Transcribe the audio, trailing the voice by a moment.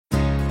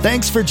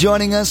Thanks for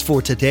joining us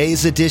for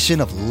today's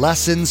edition of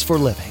Lessons for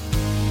Living.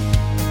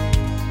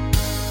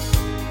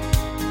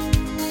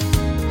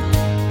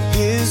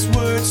 His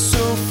word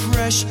so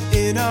fresh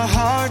in our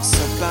hearts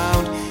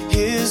abound.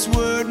 His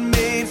word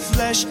made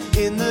flesh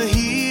in the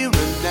here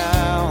and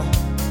now.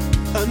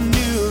 A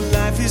new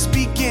life is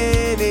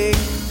beginning.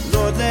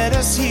 Lord, let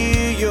us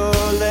hear your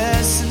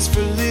lessons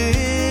for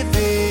living.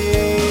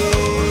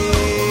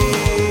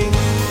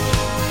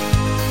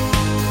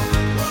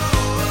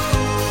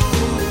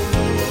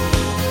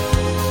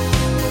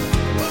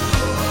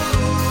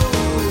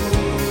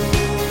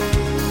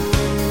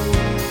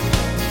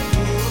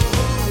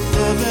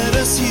 Lord, let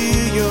us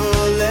hear your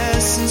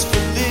lessons for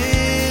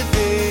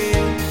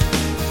living.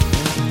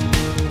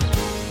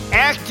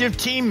 Active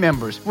team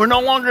members. We're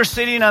no longer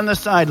sitting on the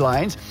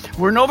sidelines.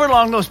 We're no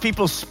longer those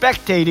people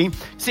spectating.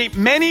 See,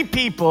 many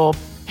people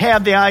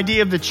have the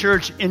idea of the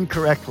church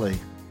incorrectly.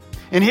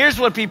 And here's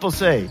what people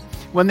say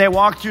when they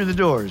walk through the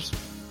doors.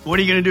 What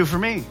are you going to do for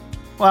me?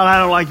 Well, I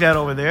don't like that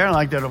over there. I don't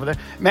like that over there.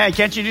 Man,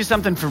 can't you do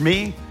something for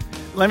me?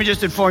 Let me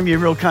just inform you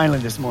real kindly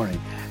this morning.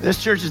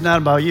 This church is not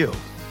about you.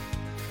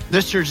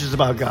 This church is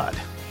about God.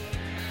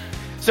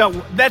 So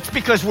that's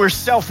because we're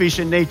selfish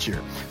in nature.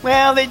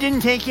 Well, they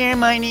didn't take care of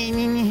my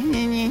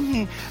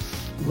need.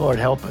 Lord,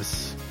 help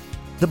us.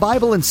 The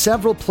Bible in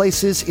several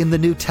places in the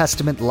New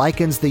Testament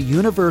likens the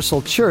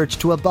universal church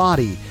to a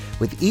body,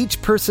 with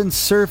each person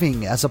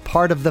serving as a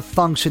part of the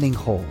functioning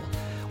whole.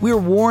 We are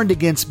warned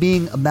against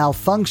being a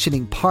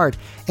malfunctioning part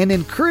and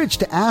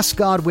encouraged to ask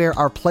God where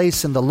our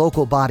place in the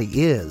local body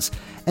is,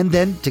 and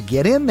then to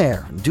get in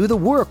there and do the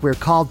work we're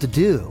called to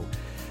do.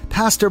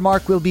 Pastor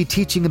Mark will be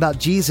teaching about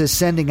Jesus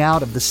sending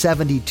out of the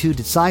 72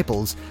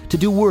 disciples to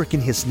do work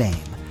in His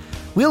name.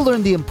 We'll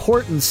learn the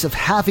importance of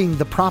having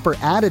the proper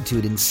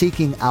attitude in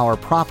seeking our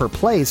proper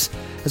place,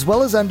 as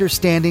well as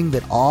understanding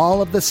that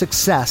all of the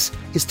success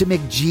is to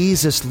make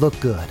Jesus look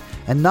good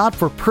and not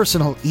for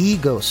personal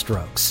ego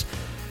strokes.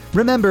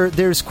 Remember,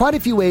 there's quite a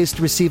few ways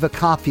to receive a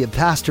copy of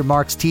Pastor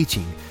Mark's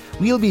teaching.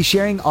 We'll be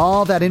sharing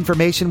all that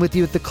information with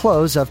you at the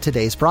close of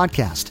today's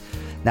broadcast.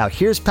 Now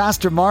here's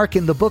Pastor Mark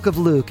in the book of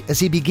Luke as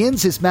he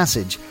begins his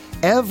message.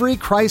 Every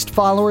Christ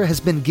follower has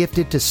been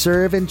gifted to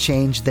serve and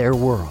change their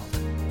world.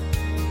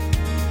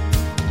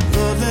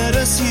 Lord, let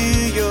us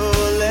hear your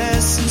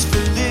lessons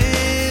for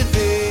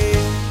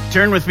living.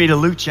 Turn with me to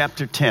Luke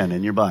chapter 10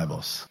 in your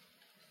Bibles.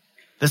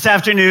 This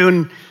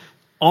afternoon,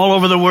 all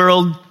over the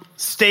world,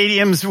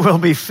 stadiums will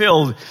be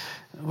filled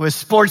with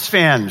sports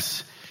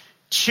fans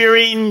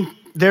cheering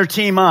their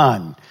team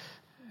on.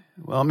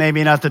 Well,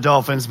 maybe not the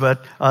Dolphins,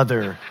 but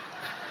other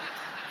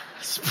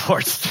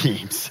sports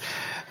teams.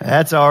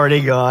 That's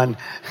already gone.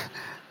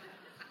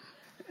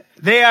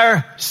 They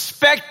are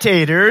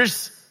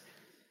spectators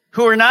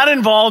who are not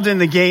involved in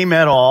the game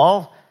at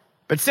all,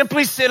 but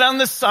simply sit on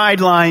the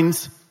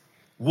sidelines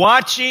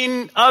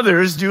watching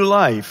others do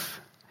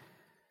life.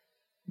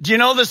 Do you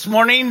know this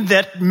morning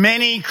that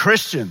many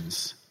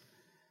Christians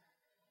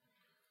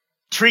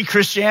treat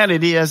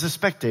Christianity as a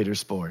spectator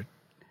sport?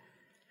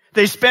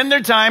 They spend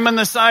their time on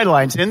the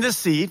sidelines, in the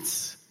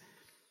seats,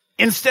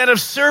 instead of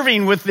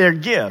serving with their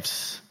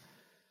gifts.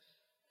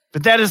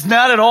 But that is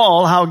not at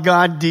all how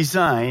God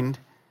designed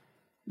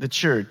the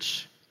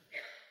church.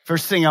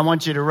 First thing I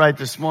want you to write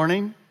this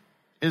morning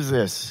is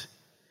this: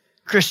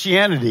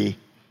 Christianity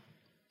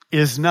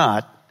is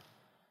not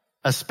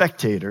a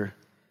spectator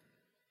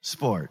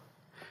sport.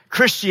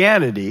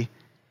 Christianity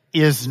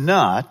is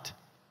not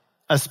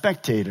a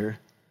spectator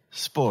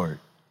sport.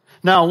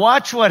 Now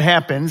watch what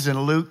happens in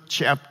Luke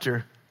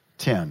chapter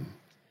 10.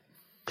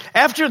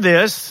 After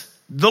this,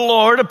 the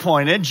Lord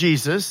appointed,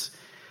 Jesus,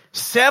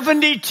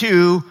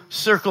 72,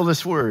 circle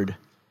this word,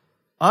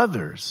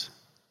 others.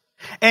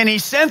 And He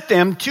sent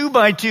them 2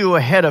 by 2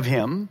 ahead of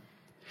Him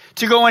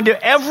to go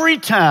into every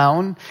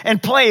town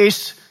and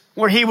place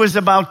where He was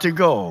about to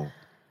go.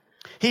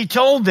 He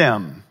told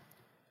them,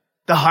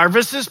 the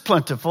harvest is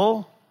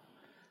plentiful,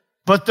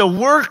 but the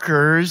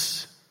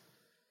workers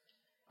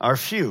are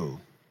few.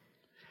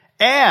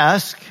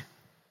 Ask,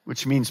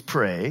 which means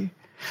pray,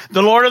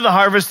 the Lord of the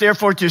harvest,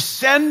 therefore, to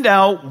send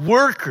out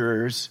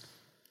workers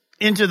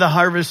into the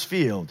harvest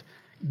field.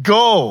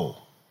 Go,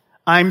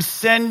 I'm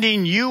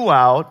sending you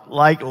out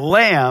like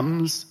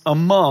lambs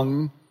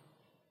among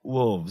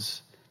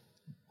wolves.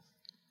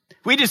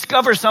 We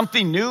discover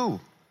something new.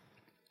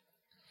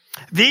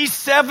 These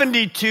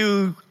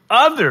 72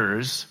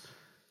 others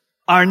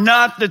are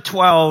not the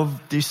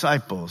 12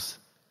 disciples.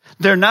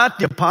 They're not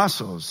the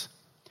apostles.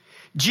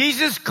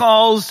 Jesus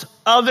calls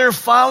other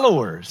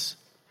followers.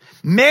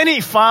 Many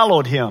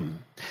followed Him.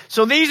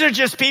 So these are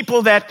just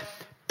people that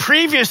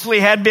previously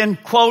had been,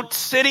 quote,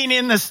 sitting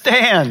in the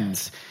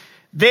stands.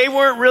 They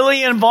weren't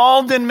really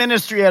involved in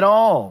ministry at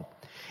all.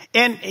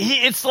 And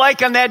it's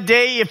like on that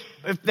day,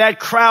 if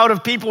that crowd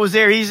of people was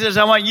there, He says,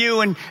 I want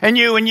you and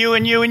you and you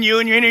and you and you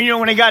and you. And you know,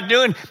 when He got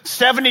doing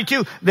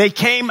 72, they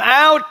came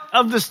out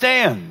of the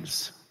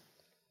stands.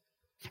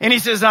 And He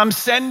says, I'm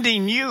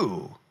sending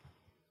you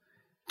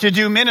to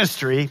do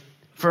ministry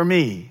for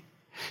me.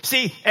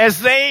 See, as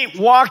they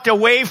walked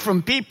away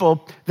from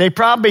people, they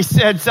probably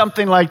said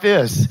something like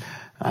this: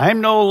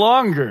 I'm no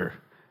longer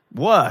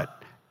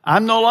what?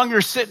 I'm no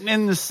longer sitting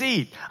in the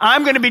seat.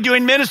 I'm going to be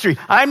doing ministry.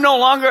 I'm no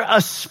longer a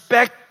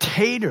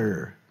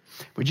spectator.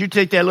 Would you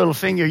take that little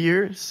finger of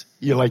yours?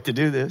 You like to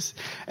do this.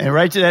 And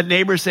right to that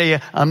neighbor,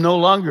 say, I'm no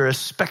longer a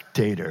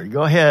spectator.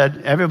 Go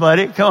ahead,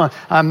 everybody. Come on.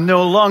 I'm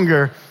no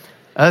longer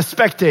a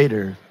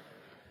spectator.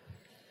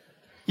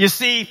 You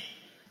see,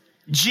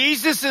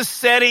 Jesus is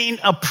setting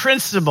a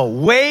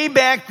principle way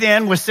back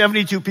then with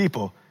 72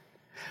 people.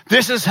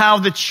 This is how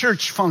the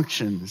church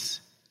functions.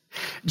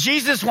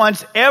 Jesus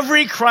wants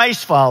every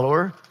Christ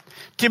follower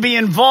to be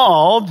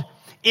involved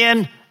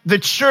in the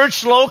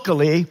church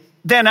locally,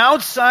 then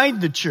outside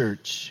the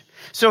church.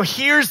 So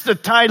here's the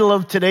title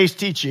of today's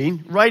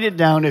teaching. Write it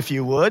down if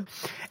you would.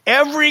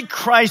 Every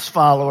Christ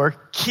follower,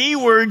 key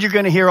word you're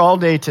going to hear all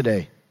day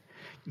today: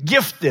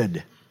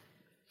 gifted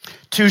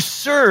to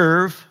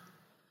serve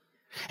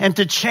and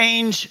to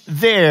change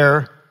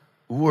their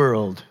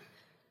world.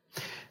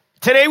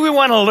 Today we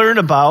want to learn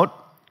about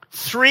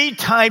 3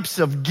 types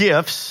of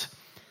gifts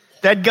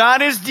that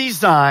God has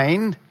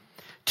designed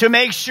to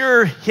make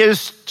sure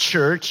his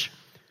church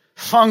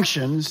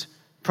functions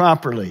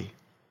properly.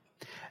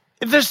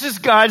 This is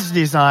God's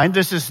design.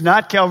 This is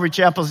not Calvary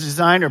Chapel's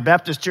design or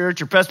Baptist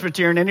Church or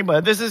Presbyterian,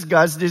 anybody. This is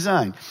God's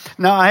design.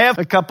 Now, I have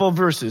a couple of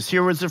verses.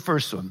 Here was the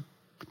first one.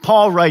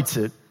 Paul writes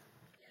it.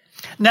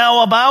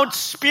 Now, about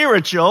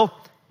spiritual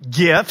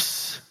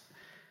gifts,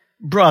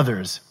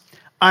 brothers,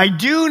 I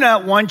do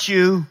not want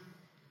you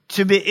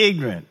to be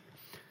ignorant.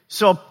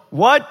 So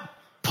what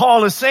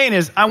Paul is saying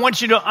is, I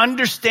want you to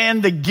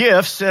understand the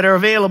gifts that are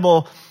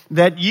available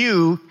that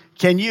you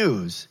can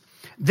use.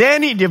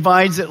 Then he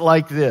divides it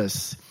like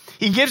this.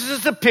 He gives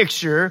us a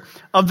picture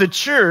of the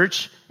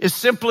church is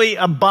simply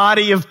a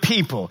body of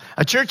people.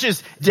 A church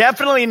is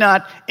definitely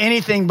not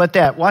anything but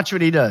that. Watch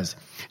what he does.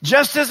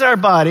 Just as our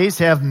bodies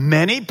have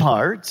many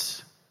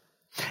parts,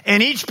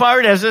 and each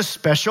part has a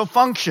special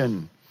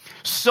function,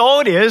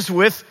 so it is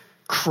with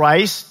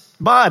Christ's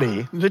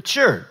body, the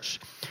church.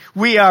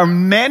 We are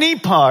many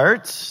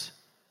parts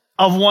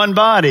of one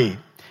body,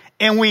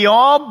 and we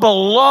all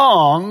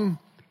belong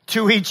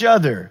to each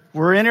other.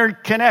 We're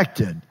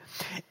interconnected.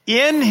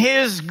 In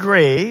his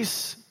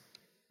grace,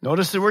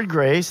 notice the word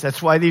grace,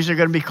 that's why these are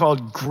going to be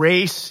called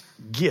grace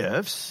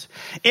gifts.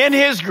 In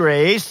his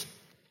grace,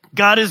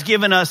 God has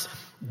given us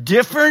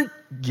different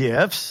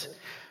gifts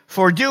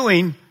for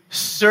doing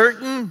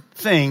certain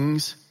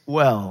things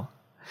well.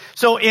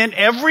 So in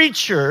every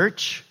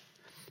church,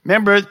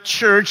 remember,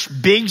 church,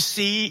 big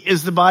C,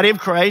 is the body of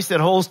Christ that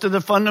holds to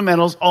the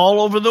fundamentals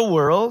all over the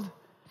world.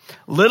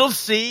 Little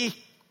c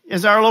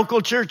is our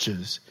local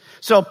churches.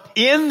 So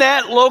in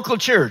that local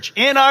church,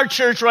 in our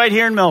church right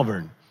here in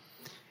Melbourne,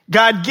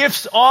 God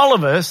gifts all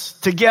of us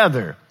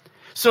together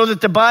so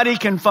that the body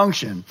can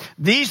function.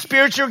 These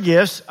spiritual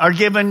gifts are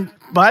given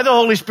by the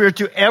Holy Spirit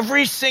to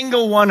every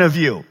single one of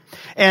you.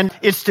 And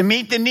it's to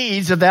meet the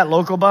needs of that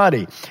local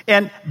body.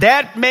 And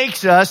that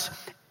makes us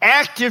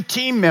active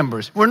team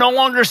members. We're no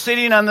longer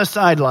sitting on the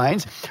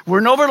sidelines. We're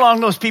no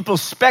longer those people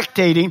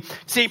spectating.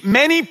 See,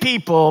 many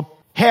people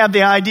have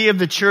the idea of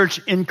the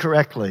church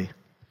incorrectly.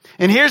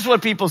 And here's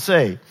what people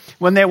say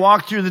when they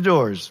walk through the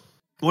doors.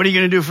 What are you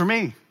going to do for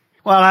me?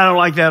 Well, I don't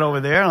like that over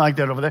there. I don't like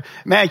that over there.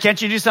 Man,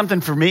 can't you do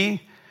something for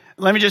me?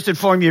 Let me just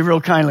inform you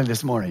real kindly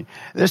this morning.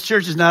 This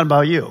church is not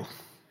about you.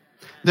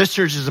 This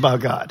church is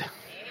about God.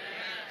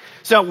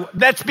 So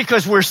that's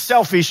because we're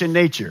selfish in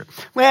nature.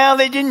 Well,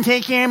 they didn't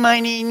take care of my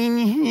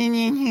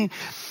need.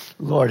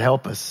 Lord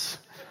help us.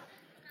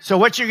 So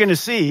what you're going to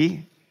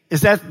see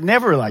is that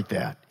never like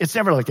that. It's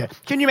never like that.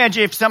 Can you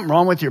imagine if something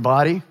wrong with your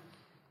body?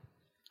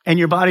 And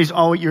your body's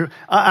all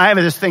I have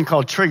this thing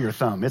called trigger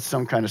thumb. It's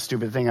some kind of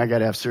stupid thing I got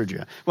to have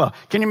surgery on. Well,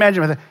 can you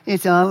imagine?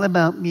 It's all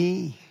about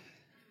me.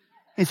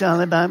 It's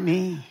all about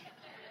me.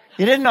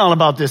 It isn't all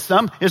about this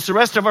thumb. It's the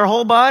rest of our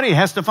whole body. It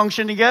has to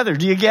function together.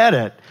 Do you get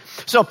it?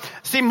 So,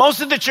 see, most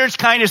of the church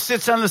kind of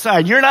sits on the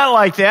side. You're not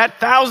like that.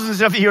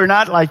 Thousands of you are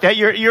not like that.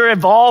 You're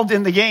involved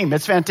in the game.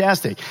 It's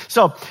fantastic.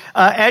 So,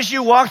 as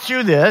you walk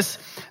through this,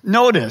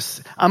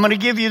 notice, I'm going to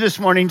give you this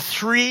morning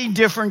 3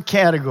 different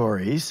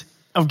categories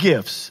of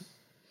gifts.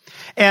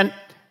 And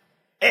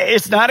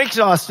it's not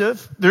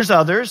exhaustive. There's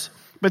others,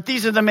 but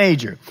these are the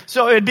major.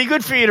 So it'd be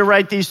good for you to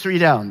write these 3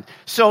 down.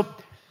 So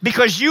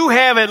because you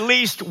have at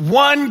least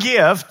one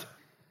gift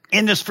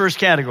in this first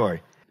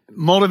category,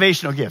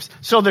 motivational gifts.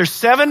 So there's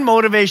 7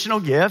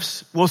 motivational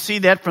gifts. We'll see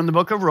that from the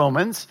book of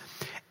Romans.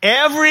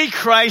 Every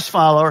Christ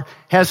follower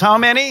has how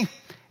many?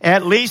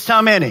 At least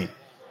how many?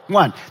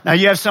 1. Now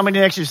you have somebody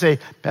next to you say,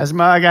 Pastor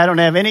Mark, I don't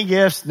have any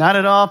gifts. Not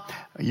at all.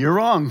 You're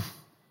wrong.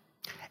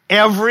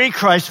 Every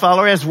Christ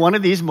follower has one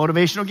of these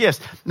motivational gifts.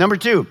 Number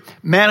 2,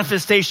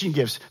 manifestation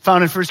gifts,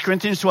 found in 1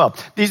 Corinthians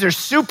 12. These are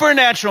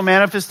supernatural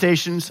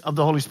manifestations of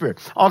the Holy Spirit.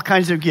 All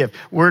kinds of gifts.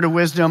 Word of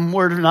wisdom,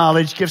 word of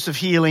knowledge, gifts of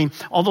healing,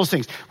 all those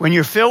things. When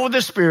you're filled with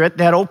the Spirit,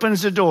 that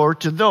opens the door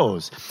to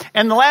those.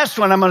 And the last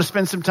one, I'm going to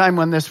spend some time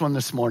on this one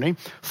this morning,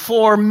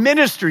 4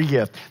 ministry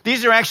gifts.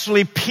 These are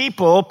actually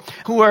people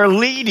who are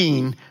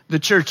leading the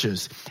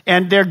churches.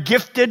 And they're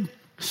gifted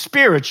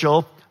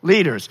spiritual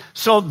leaders.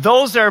 So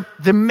those are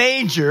the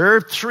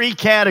major 3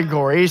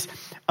 categories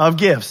of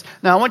gifts.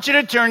 Now I want you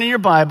to turn in your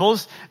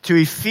Bibles to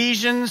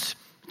Ephesians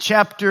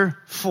chapter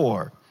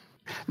 4.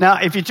 Now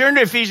if you turn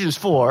to Ephesians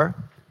 4,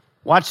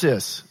 watch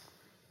this.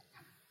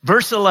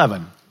 Verse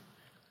 11.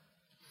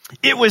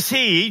 It was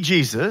he,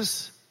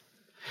 Jesus,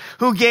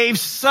 who gave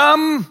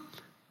some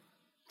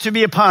to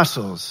be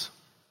apostles,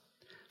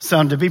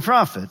 some to be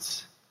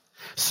prophets,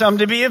 some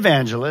to be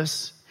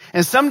evangelists,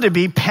 and some to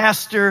be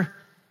pastor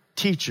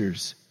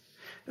teachers.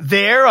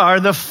 There are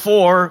the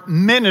 4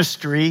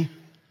 ministry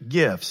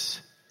gifts.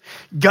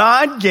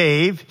 God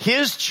gave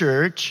his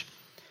church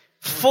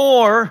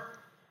 4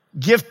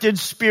 gifted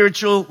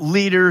spiritual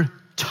leader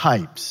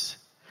types.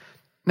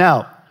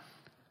 Now,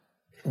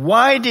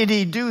 why did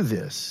he do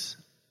this?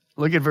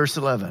 Look at verse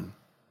 11.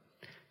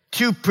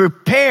 To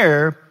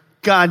prepare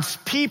God's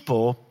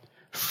people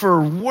for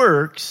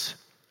works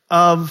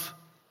of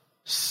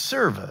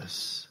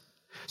service.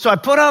 So I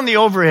put on the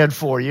overhead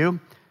for you.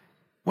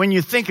 When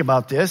you think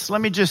about this, let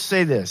me just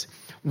say this.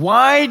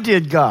 Why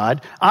did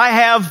God, I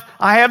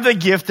have the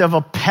gift of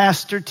a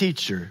pastor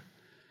teacher.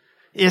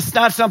 It's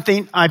not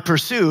something I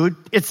pursued.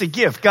 It's a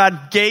gift.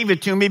 God gave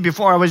it to me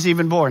before I was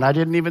even born. I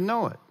didn't even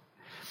know it.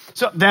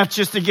 So that's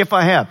just the gift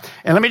I have.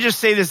 And let me just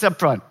say this up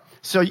front.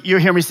 So you'll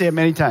hear me say it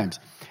many times.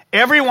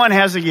 Everyone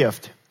has a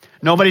gift.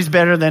 Nobody's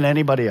better than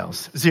anybody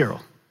else. 0.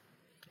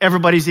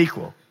 Everybody's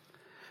equal.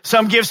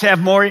 Some gifts have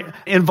more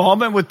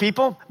involvement with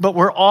people, but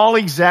we're all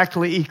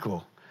exactly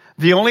equal.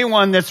 The only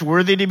one that's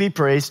worthy to be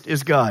praised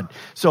is God.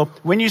 So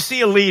when you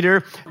see a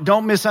leader,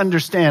 don't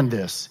misunderstand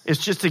this.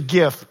 It's just a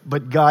gift,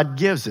 but God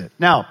gives it.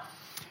 Now,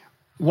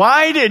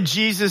 why did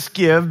Jesus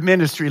give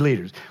ministry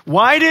leaders?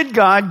 Why did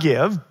God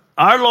give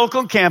our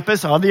local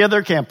campus, all the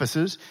other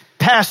campuses,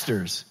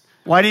 pastors?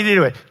 Why did he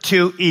do it?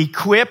 To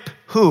equip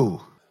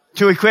who?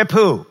 To equip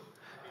who?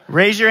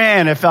 Raise your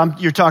hand if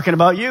you're talking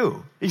about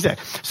you.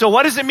 Exactly. So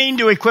what does it mean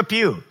to equip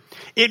you?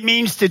 It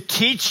means to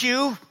teach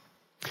you.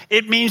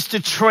 It means to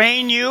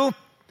train you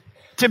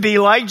to be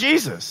like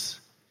Jesus.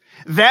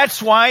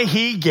 That's why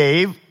he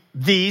gave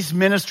these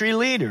ministry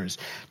leaders,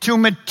 to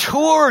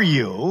mature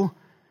you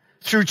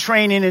through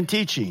training and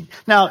teaching.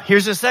 Now,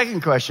 here's the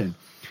second question.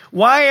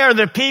 Why are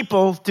the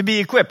people to be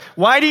equipped?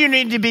 Why do you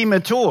need to be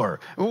mature?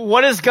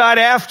 What is God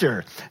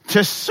after?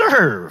 To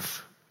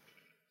serve.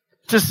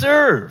 To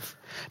serve.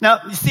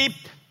 Now, see,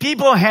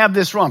 people have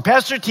this wrong.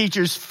 Pastor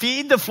teachers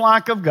feed the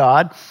flock of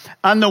God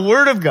on the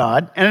word of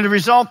God, and as a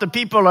result, the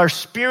people are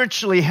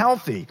spiritually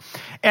healthy.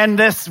 And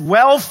this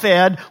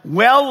well-fed,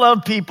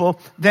 well-loved people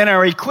then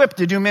are equipped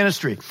to do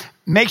ministry.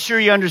 Make sure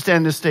you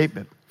understand this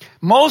statement.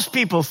 Most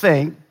people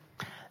think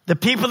the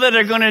people that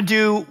are going to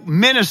do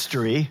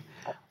ministry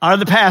are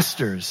the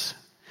pastors.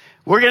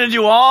 We're going to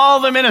do all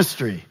the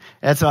ministry.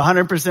 That's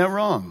 100%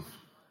 wrong.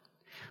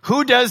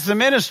 Who does the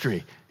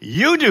ministry?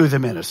 You do the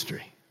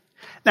ministry.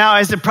 Now,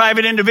 as a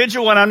private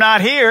individual, when I'm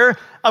not here,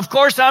 of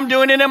course, I'm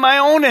doing it in my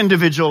own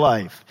individual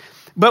life.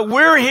 But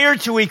we're here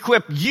to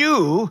equip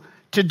you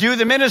to do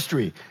the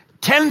ministry.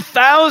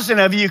 10,000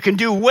 of you can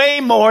do way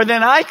more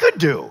than I could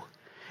do.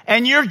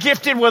 And you're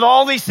gifted with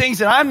all these things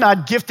that I'm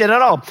not gifted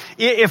at all.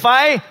 If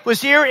I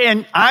was here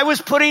and I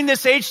was putting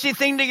this HC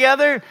thing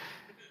together,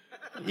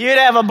 you'd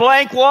have a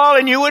blank wall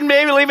and you wouldn't be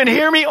able to even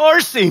hear me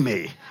or see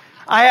me.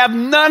 I have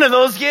none of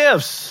those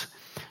gifts.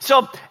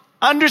 So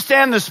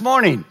understand this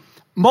morning,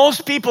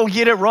 most people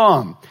get it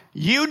wrong.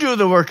 You do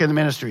the work in the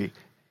ministry.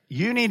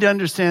 You need to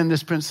understand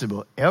this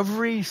principle.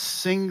 Every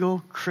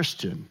single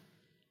Christian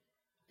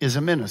is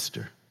a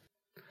minister.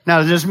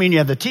 Now, it doesn't mean you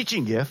have the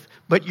teaching gift,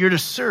 but you're to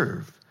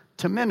serve,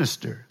 to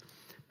minister.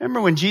 Remember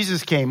when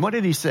Jesus came, what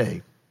did he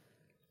say?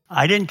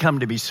 I didn't come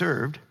to be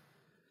served.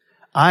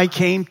 I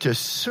came to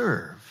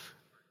serve.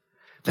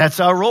 That's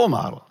our role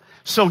model.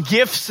 So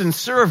gifts and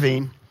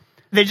serving,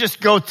 they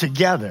just go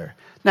together.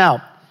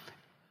 Now,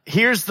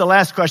 here's the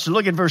last question.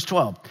 Look at verse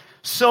 12.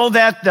 So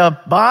that the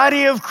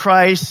body of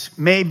Christ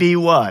may be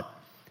what?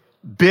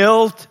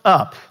 Built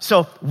up.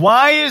 So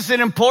why is it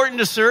important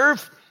to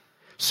serve?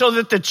 So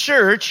that the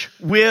church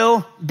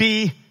will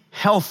be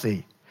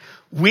healthy.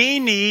 We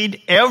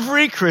need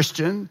every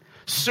Christian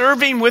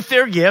serving with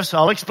their gifts.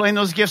 I'll explain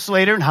those gifts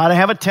later and how to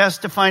have a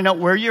test to find out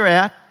where you're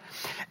at.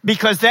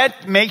 Because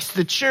that makes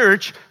the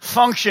church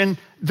function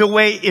the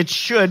way it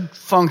should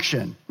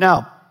function.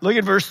 Now, look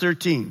at verse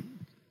 13.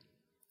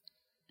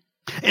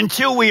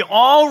 Until we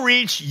all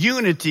reach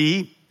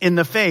unity in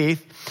the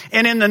faith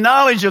and in the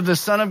knowledge of the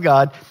Son of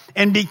God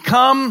and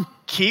become,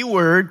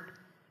 keyword,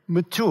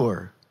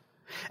 mature,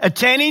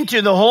 attaining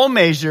to the whole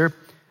measure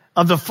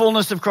of the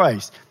fullness of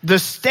Christ. The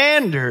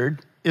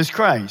standard is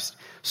Christ.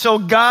 So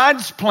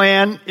God's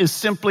plan is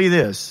simply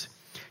this.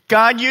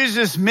 God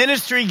uses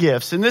ministry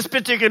gifts, in this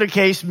particular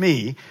case,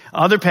 me,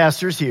 other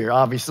pastors here,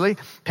 obviously,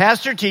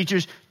 pastor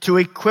teachers, to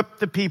equip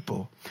the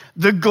people.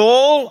 The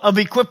goal of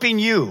equipping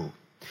you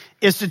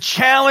is to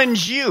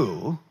challenge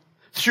you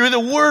through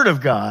the Word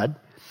of God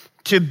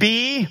to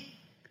be,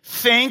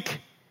 think,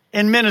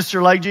 and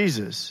minister like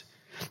Jesus.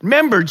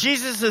 Remember,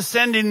 Jesus is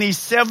sending these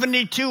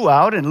 72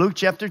 out in Luke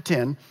chapter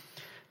 10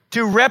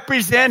 to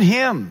represent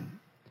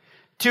Him,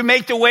 to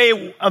make the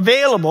way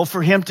available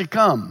for Him to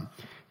come.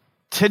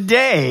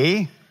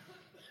 Today,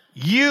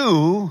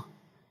 you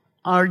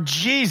are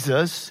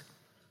Jesus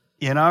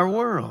in our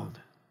world.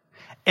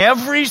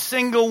 Every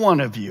single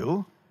one of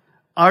you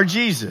are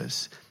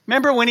Jesus.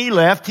 Remember when He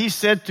left, He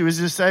said to His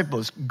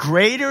disciples,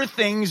 greater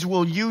things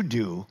will you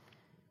do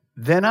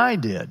than I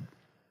did.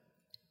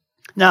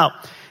 Now,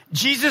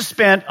 Jesus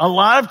spent a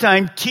lot of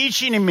time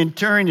teaching and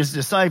mentoring His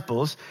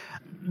disciples.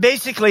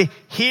 Basically,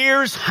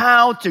 here's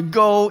how to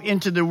go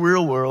into the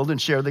real world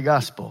and share the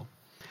gospel.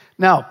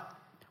 Now,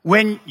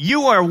 when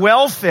you are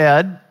well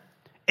fed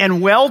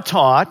and well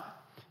taught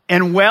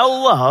and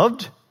well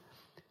loved,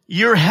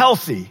 you're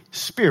healthy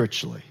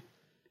spiritually.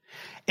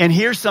 And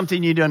here's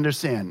something you need to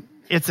understand.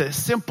 It's a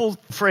simple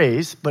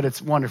phrase, but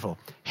it's wonderful.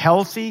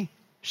 Healthy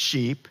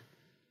sheep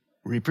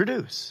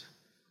reproduce.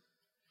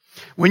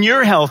 When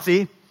you're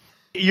healthy,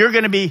 you're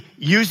going to be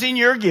using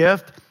your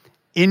gift.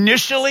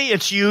 Initially,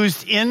 it's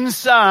used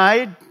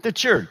inside the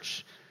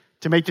church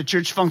to make the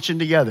church function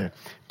together.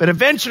 But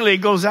eventually, it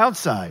goes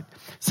outside.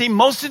 See,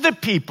 most of the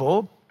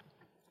people,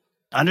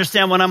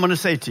 understand what I'm going to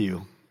say to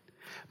you.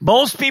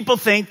 Most people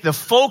think the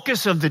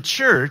focus of the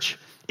church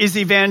is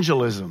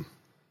evangelism,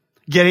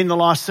 getting the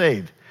lost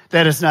saved.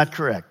 That is not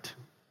correct.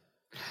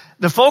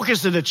 The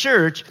focus of the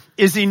church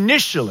is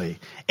initially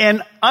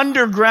and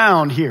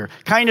underground here,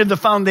 kind of the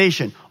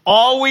foundation,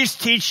 always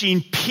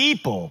teaching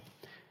people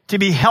to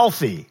be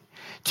healthy,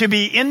 to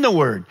be in the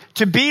Word,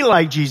 to be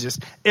like Jesus.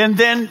 And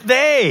then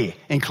they,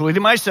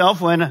 including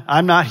myself when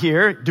I'm not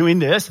here doing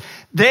this,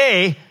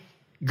 they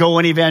go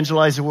and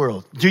evangelize the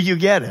world. Do you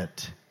get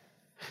it?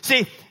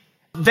 See,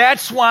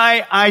 that's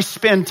why I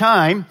spend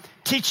time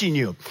teaching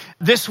you.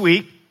 This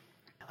week,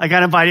 I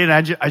got invited.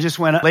 I just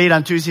went late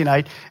on Tuesday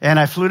night, and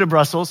I flew to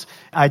Brussels.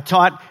 I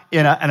taught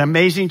in an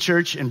amazing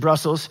church in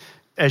Brussels.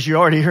 As you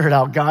already heard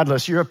how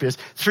godless Europe is,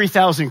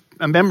 3,000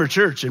 member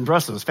church in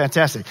Brussels.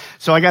 Fantastic.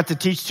 So I got to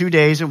teach 2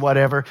 days and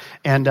whatever.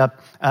 And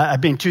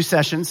I've been 2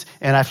 sessions,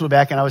 and I flew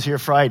back, and I was here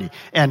Friday.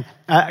 And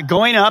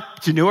going up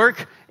to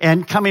Newark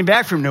and coming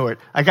back from Newark,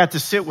 I got to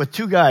sit with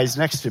 2 guys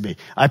next to me.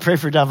 I pray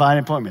for divine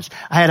appointments.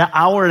 I had an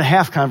hour and a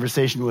half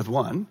conversation with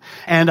one,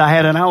 and I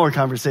had an hour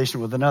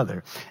conversation with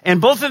another. And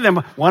both of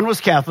them, one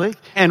was Catholic,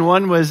 and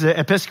one was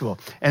Episcopal.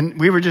 And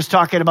we were just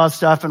talking about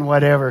stuff and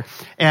whatever.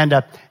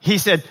 And he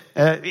said,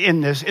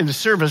 in the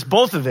service,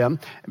 both of them,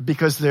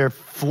 because their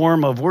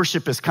form of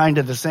worship is kind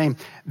of the same,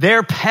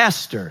 their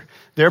pastor,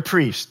 their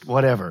priest,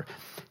 whatever,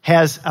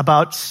 has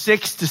about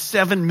 6 to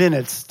 7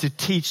 minutes to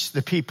teach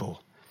the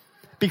people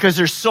because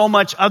there's so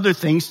much other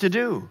things to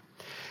do.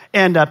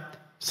 And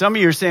some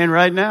of you are saying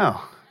right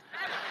now,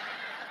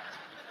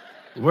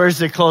 where's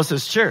the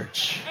closest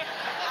church?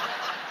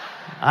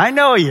 I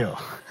know you.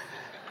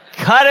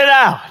 Cut it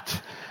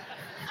out.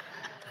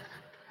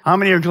 How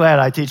many are glad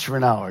I teach for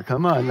an hour?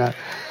 Come on now.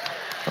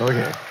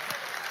 Okay.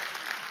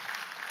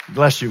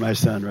 Bless you, my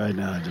son, right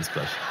now. Just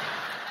bless you.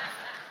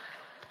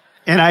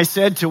 And I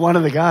said to one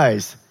of the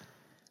guys,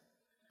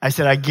 I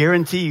said, I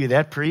guarantee you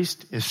that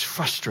priest is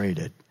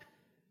frustrated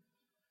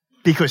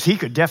because he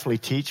could definitely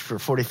teach for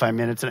 45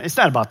 minutes. It's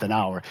not about an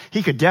hour.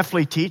 He could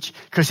definitely teach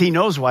because he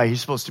knows why he's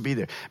supposed to be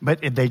there. But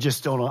they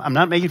just don't, I'm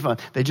not making fun.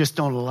 They just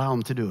don't allow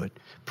him to do it.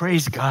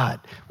 Praise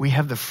God. We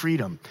have the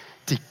freedom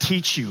to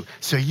teach you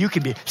so you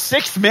can be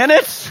 6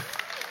 minutes.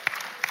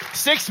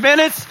 6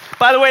 minutes.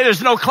 By the way,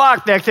 there's no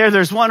clock back there.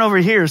 There's one over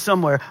here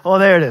somewhere. Oh,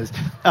 there it is.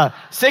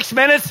 6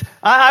 minutes.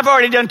 I've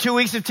already done 2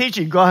 weeks of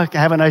teaching. Go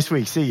have a nice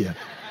week. See ya.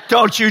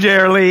 Don't you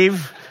dare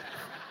leave.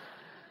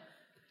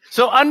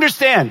 So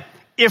understand,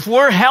 if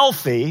we're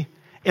healthy,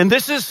 and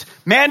this is,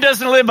 man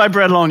doesn't live by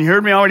bread alone. You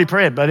heard me already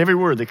pray it, but every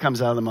word that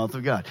comes out of the mouth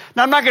of God.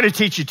 Now, I'm not going to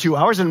teach you 2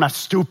 hours. I'm not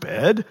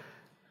stupid.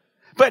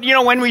 But,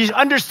 when we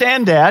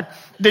understand that,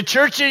 the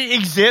church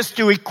exists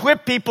to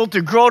equip people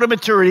to grow to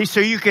maturity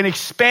so you can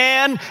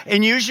expand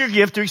and use your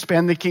gift to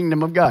expand the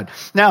kingdom of God.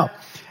 Now,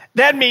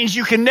 that means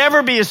you can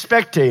never be a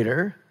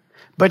spectator,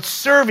 but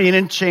serving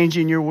and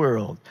changing your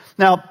world.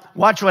 Now,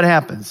 watch what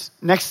happens.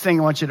 Next thing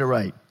I want you to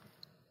write.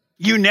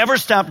 You never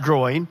stop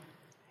growing.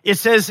 It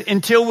says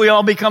until we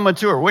all become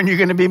mature. When are you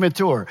going to be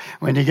mature?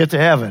 When you get to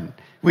heaven.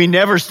 We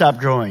never stop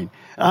growing.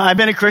 I've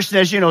been a Christian,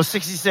 as you know,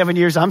 67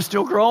 years. I'm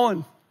still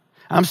growing.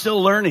 I'm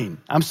still learning.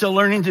 I'm still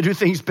learning to do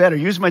things better,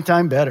 use my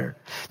time better.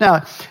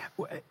 Now,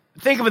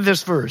 think of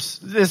this verse,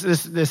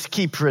 this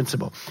key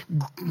principle.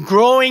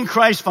 Growing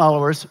Christ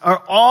followers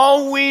are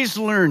always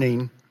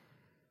learning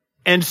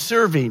and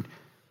serving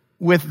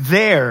with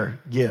their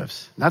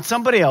gifts, not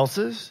somebody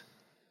else's,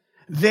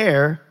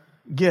 their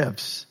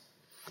gifts.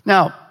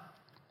 Now,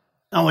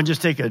 I want to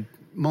just take a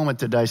moment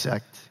to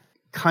dissect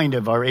kind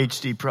of our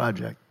HD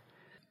project.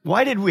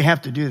 Why did we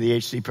have to do the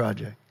HD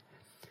project?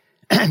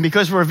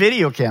 Because we're a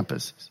video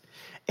campus,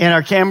 and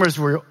our cameras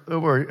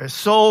were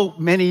so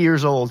many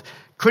years old,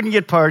 couldn't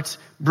get parts,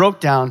 broke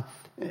down,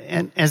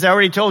 and as I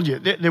already told you,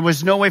 there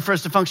was no way for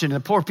us to function. The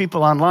poor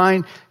people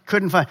online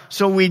couldn't find.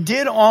 So we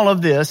did all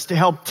of this to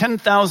help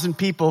 10,000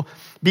 people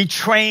be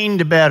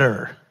trained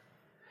better.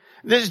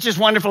 This is just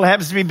wonderful. It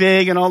happens to be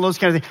big and all those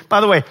kind of things.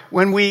 By the way,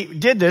 when we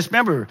did this,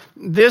 remember,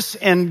 this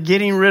and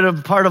getting rid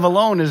of part of a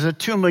loan is a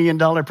 $2 million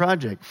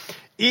project.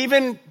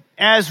 Even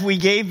as we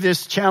gave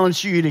this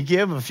challenge to you to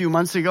give a few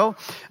months ago,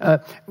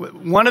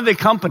 one of the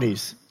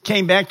companies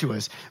came back to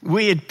us.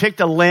 We had picked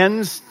a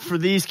lens for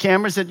these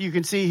cameras that you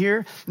can see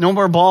here. No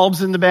more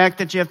bulbs in the back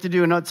that you have to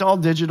do. And it's all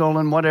digital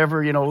and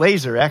whatever,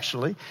 laser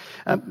actually.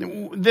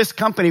 This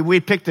company,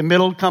 we picked the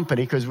middle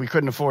company because we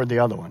couldn't afford the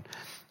other one.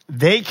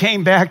 They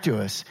came back to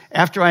us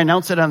after I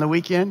announced it on the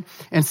weekend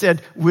and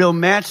said, we'll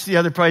match the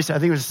other price. I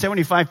think it was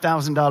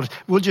 $75,000.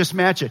 We'll just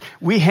match it.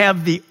 We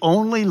have the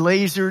only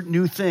laser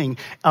new thing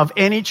of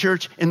any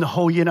church in the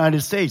whole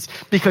United States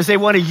because they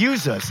want to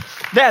use us.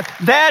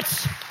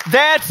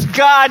 That's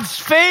God's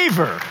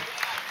favor.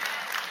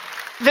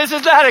 This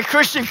is not a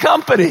Christian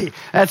company.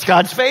 That's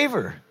God's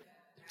favor.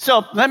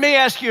 So let me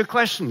ask you a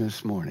question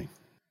this morning.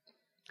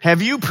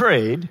 Have you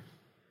prayed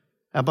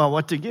about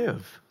what to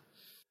give?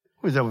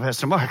 Who's that,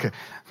 Pastor Mark?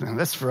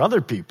 That's for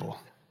other people.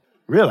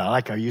 Really?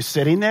 Are you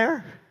sitting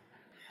there?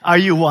 Are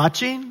you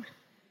watching?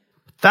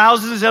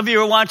 Thousands of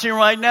you are watching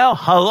right now.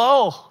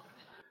 Hello.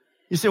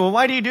 You say, well,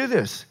 why do you do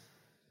this?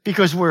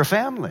 Because we're a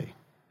family.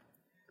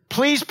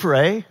 Please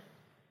pray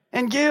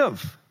and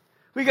give.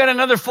 We got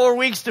another 4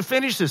 weeks to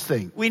finish this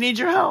thing. We need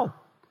your help.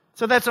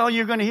 So that's all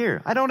you're going to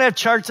hear. I don't have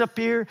charts up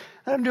here.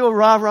 I don't do a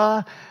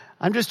rah-rah.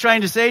 I'm just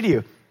trying to say to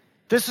you,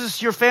 this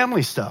is your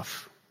family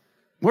stuff.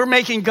 We're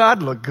making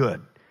God look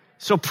good.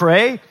 So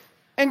pray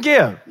and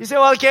give. You say,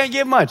 well, I can't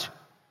give much.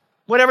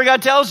 Whatever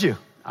God tells you.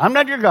 I'm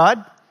not your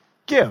God.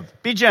 Give.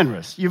 Be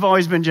generous. You've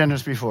always been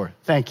generous before.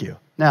 Thank you.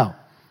 Now,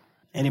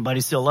 anybody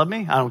still love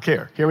me? I don't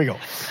care. Here we go.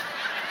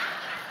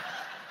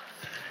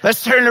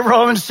 Let's turn to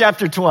Romans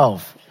chapter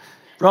 12.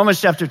 Romans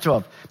chapter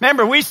 12.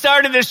 Remember, we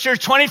started this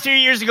church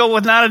 23 years ago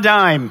with not a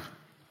dime.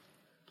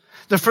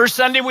 The first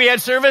Sunday we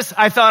had service,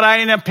 I thought I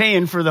ended up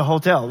paying for the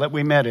hotel that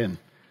we met in.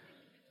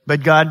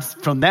 But God,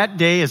 from that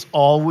day, has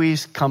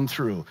always come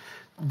through.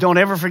 Don't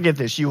ever forget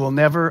this. You will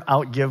never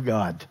outgive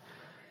God.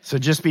 So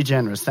just be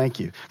generous. Thank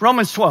you.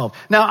 Romans 12.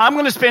 Now, I'm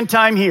going to spend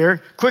time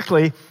here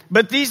quickly,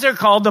 but these are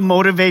called the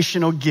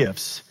motivational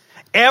gifts.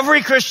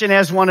 Every Christian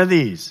has one of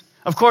these.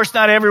 Of course,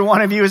 not every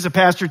one of you is a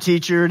pastor,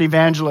 teacher, an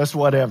evangelist,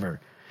 whatever.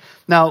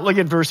 Now, look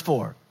at verse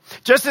 4.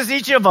 Just as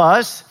each of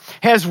us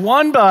has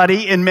one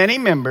body and many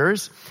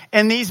members,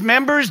 and these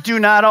members do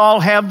not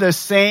all have the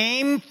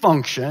same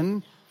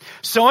function,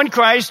 so in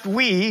Christ,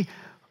 we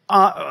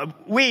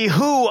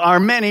who are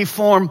many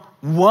form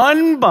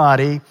one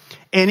body,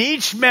 and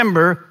each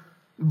member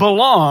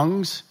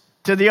belongs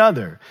to the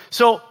other.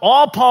 So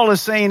all Paul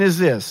is saying is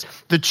this.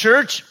 The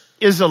church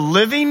is a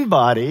living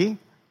body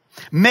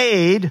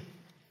made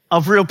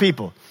of real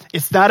people.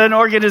 It's not an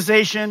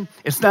organization.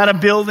 It's not a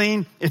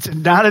building. It's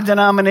not a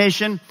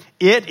denomination.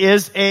 It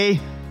is a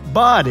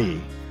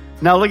body.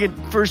 Now look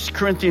at 1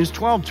 Corinthians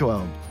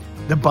 12:12.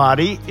 The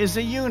body is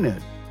a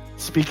unit.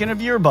 Speaking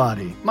of your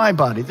body, my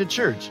body, the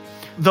church.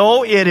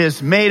 Though it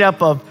is made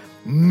up of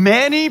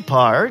many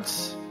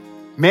parts,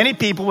 many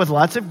people with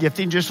lots of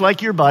gifting, just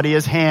like your body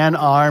is hand,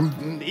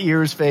 arm,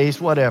 ears, face,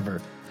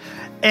 whatever.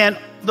 And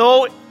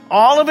though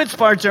all of its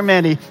parts are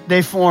many,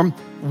 they form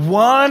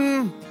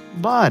one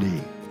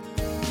body.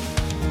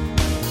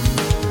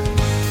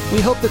 We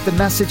hope that the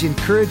message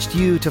encouraged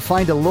you to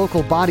find a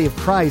local body of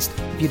Christ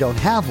if you don't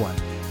have one,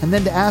 and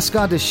then to ask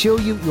God to show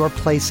you your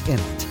place in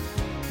it.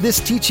 This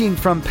teaching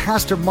from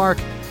Pastor Mark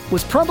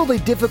was probably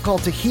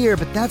difficult to hear,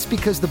 but that's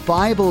because the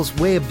Bible's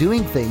way of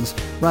doing things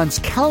runs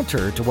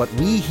counter to what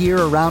we hear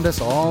around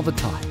us all the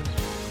time.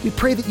 We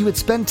pray that you would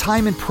spend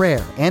time in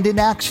prayer and in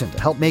action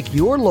to help make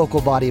your local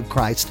body of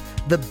Christ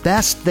the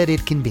best that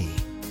it can be.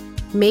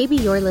 Maybe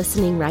you're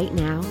listening right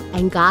now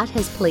and God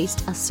has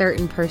placed a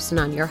certain person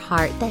on your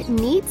heart that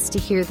needs to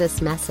hear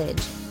this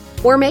message.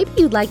 Or maybe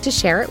you'd like to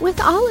share it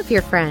with all of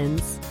your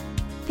friends.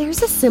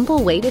 There's a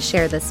simple way to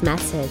share this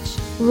message.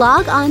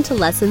 Log on to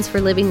Lessons for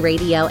Living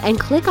Radio and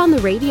click on the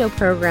radio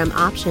program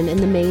option in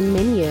the main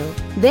menu.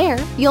 There,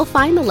 you'll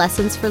find the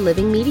Lessons for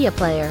Living media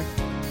player.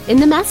 In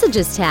the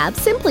Messages tab,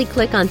 simply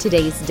click on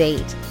today's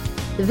date.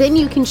 Then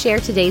you can share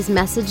today's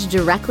message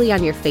directly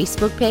on your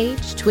Facebook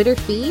page, Twitter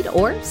feed,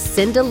 or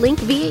send a link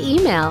via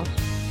email.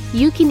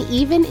 You can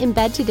even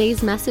embed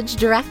today's message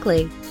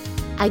directly.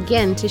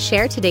 Again, to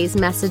share today's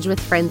message with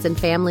friends and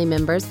family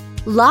members,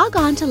 log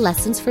on to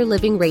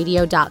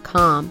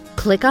lessonsforlivingradio.com.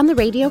 Click on the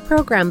radio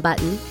program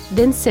button,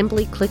 then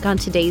simply click on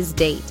today's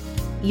date.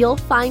 You'll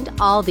find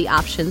all the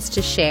options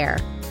to share.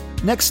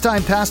 Next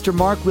time, Pastor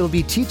Mark will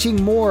be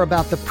teaching more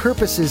about the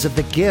purposes of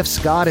the gifts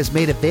God has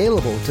made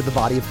available to the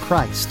body of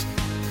Christ.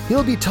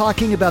 He'll be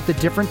talking about the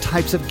different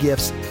types of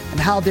gifts and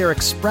how they're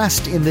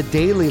expressed in the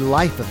daily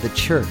life of the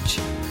church.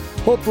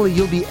 Hopefully,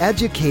 you'll be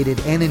educated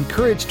and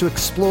encouraged to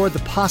explore the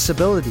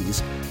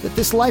possibilities that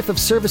this life of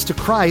service to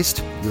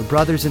Christ, your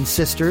brothers and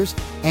sisters,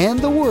 and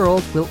the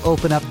world will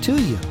open up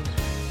to you.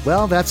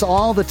 Well, that's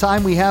all the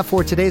time we have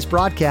for today's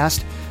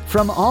broadcast.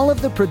 From all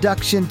of the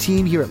production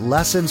team here at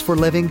Lessons for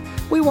Living,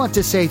 we want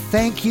to say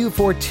thank you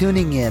for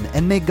tuning in,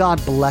 and may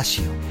God bless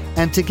you.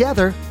 And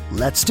together,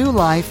 let's do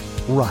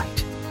life right.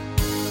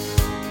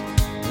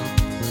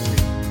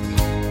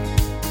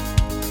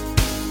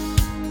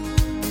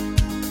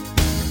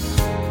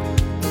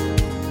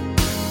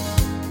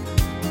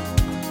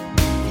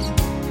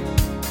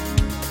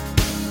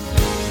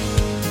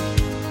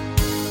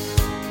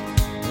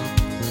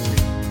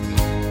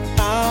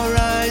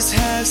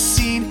 Have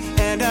seen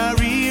and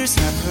our ears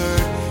have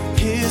heard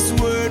His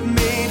word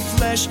made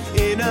flesh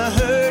in a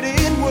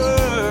hurting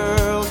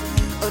world.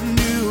 A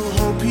new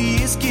hope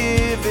He is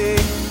giving.